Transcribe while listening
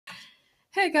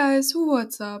Hey guys,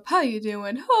 what's up? How you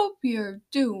doing? Hope you're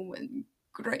doing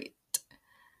great.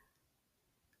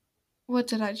 What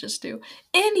did I just do?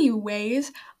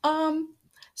 Anyways,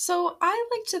 so I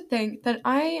like to think that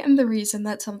I am the reason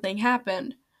that something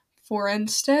happened. For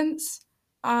instance,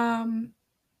 um,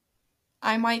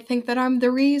 I might think that I'm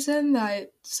the reason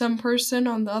that some person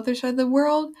on the other side of the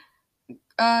world,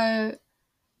 uh,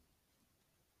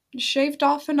 shaved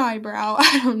off an eyebrow.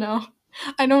 I don't know.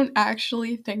 I don't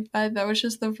actually think that. That was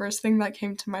just the first thing that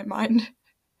came to my mind.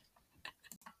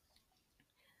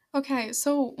 Okay,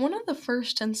 so one of the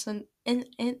first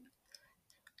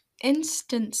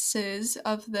instances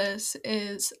of this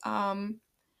is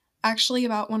actually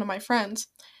about one of my friends.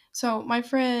 So my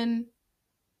friend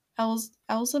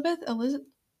Elizabeth.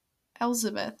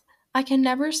 I can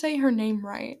never say her name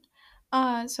right.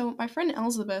 So my friend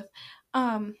Elizabeth,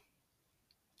 um,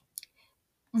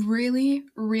 really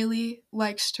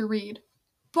likes to read,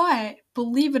 but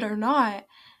believe it or not,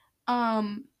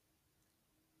 um,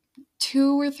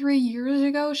 2 or 3 years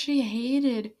ago she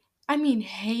hated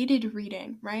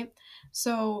reading. Right,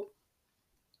 so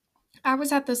I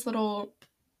was at this little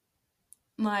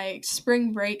like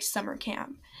spring break summer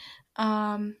camp.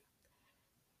 Um,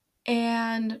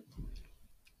 and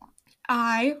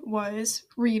I was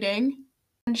reading,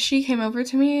 and she came over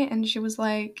to me and she was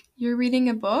like, "You're reading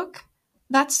a book?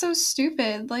 That's so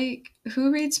stupid. Like,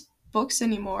 who reads books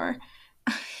anymore?"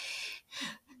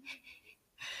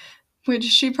 Which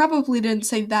she probably didn't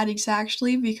say that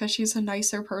exactly because she's a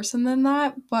nicer person than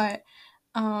that, but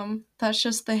that's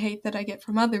just the hate that I get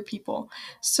from other people.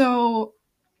 So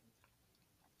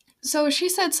she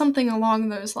said something along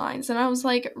those lines, and I was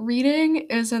like, "Reading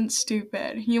isn't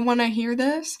stupid. You want to hear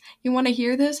this? You want to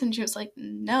hear this?" And she was like,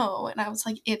 "No." And I was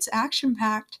like, "It's action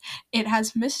packed. It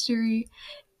has mystery.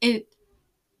 It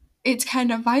it's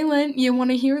kind of violent. You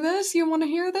want to hear this? You want to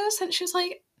hear this?" And she's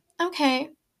like, "Okay,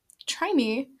 try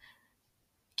me."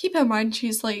 Keep in mind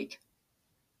she's like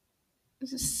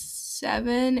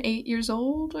 7, 8 years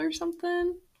old or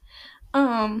something.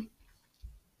 Um,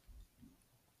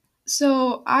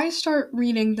 so I start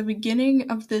reading the beginning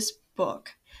of this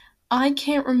book. I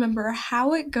can't remember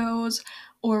how it goes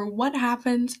or what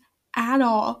happens at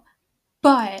all,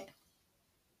 but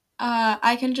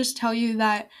I can just tell you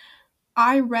that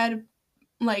I read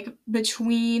like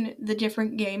between the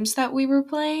different games that we were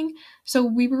playing. So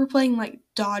we were playing like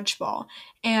dodgeball,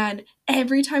 and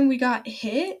every time we got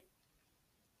hit,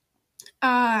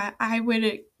 I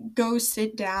would go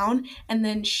sit down, and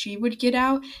then she would get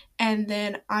out, and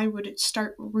then I would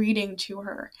start reading to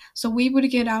her. So we would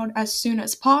get out as soon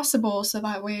as possible, so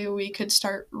that way we could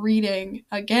start reading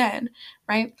again,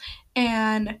 right?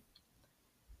 And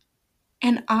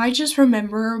and I just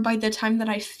remember by the time that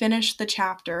I finished the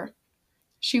chapter,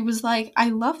 she was like, "I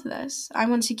love this. I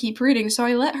want to keep reading." So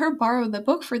I let her borrow the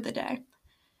book for the day.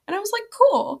 And I was like,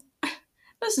 "Cool.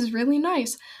 This is really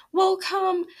nice." Well,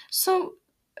 come so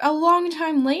a long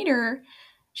time later,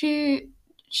 she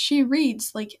she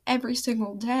reads like every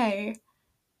single day,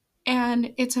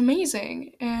 and it's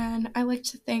amazing, and I like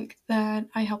to think that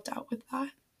I helped out with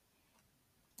that.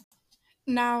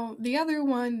 Now, the other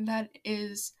one that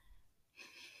is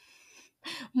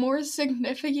more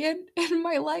significant in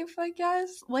my life, I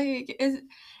guess, like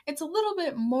it's a little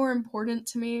bit more important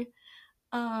to me.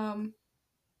 Um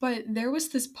but there was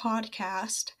this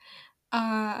podcast,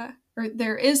 or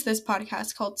there is this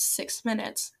podcast called 6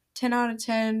 Minutes. 10 out of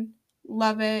 10.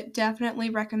 Love it.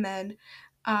 Definitely recommend.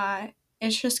 Uh,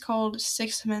 it's just called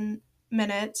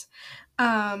Minutes.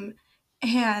 Um,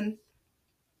 and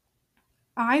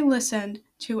I listened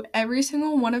to every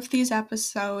single one of these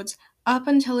episodes up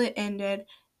until it ended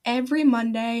every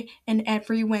Monday and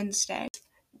every Wednesday.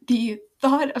 The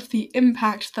thought of the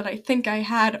impact that I think I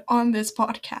had on this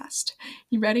podcast.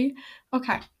 You ready?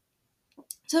 Okay.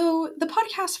 So the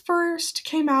podcast first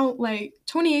came out like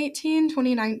 2018,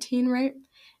 2019, right?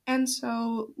 And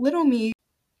so little me,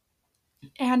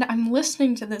 and I'm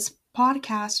listening to this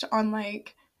podcast on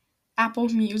like Apple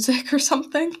Music or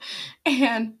something,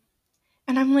 and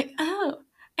I'm like, "Oh,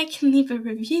 I can leave a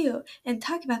review and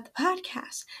talk about the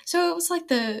podcast." So it was like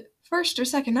the first or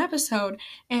second episode,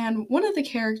 and one of the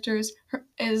characters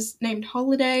is named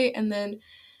Holiday, and then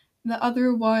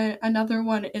another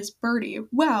one is Birdie.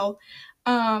 Well,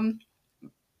 um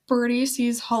Birdie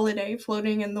sees Holiday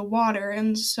floating in the water,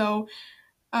 and so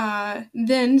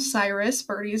then Cyrus,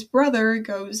 Birdie's brother,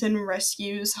 goes and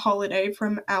rescues Holiday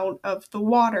from out of the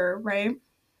water, right?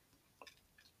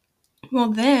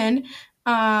 Well, then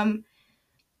um,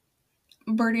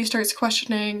 Birdie starts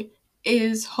questioning,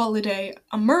 is Holiday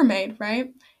a mermaid,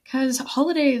 right? because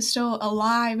Holiday is still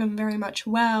alive and very much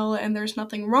well, and there's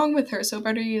nothing wrong with her. So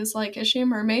Birdie is like, is she a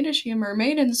mermaid? Is she a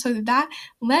mermaid? And so that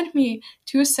led me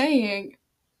to saying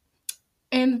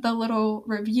in the little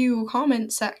review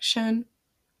comment section,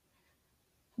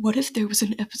 what if there was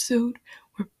an episode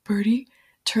where Birdie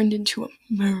turned into a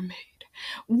mermaid?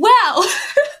 Well,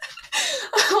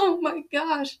 oh my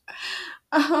gosh.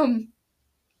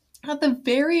 At the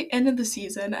very end of the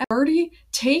season, Birdie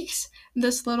takes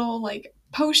this little, like,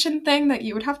 potion thing that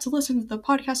you would have to listen to the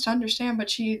podcast to understand, but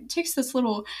she takes this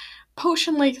little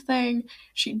potion-like thing,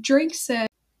 she drinks it,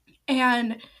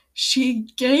 and she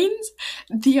gains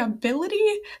the ability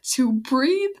to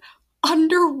breathe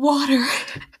underwater.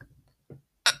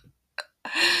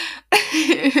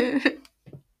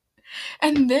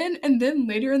 And then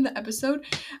later in the episode,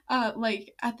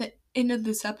 like at the end of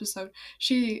this episode,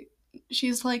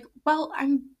 she's like, well,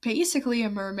 I'm basically a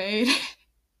mermaid.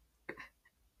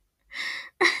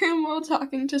 And while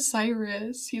talking to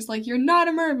Cyrus, he's like, you're not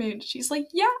a mermaid. She's like,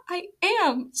 yeah, I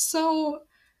am. So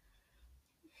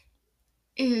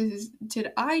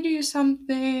did I do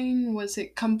something? Was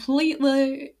it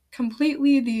completely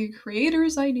the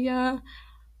creator's idea?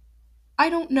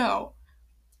 I don't know.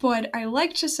 But I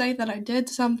like to say that I did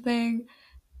something.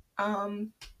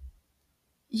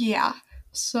 Yeah.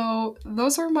 So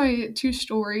those are my two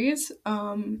stories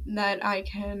that I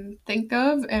can think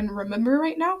of and remember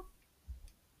right now.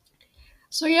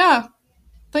 So yeah,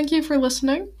 thank you for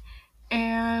listening,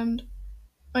 and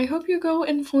I hope you go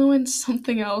influence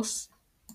something else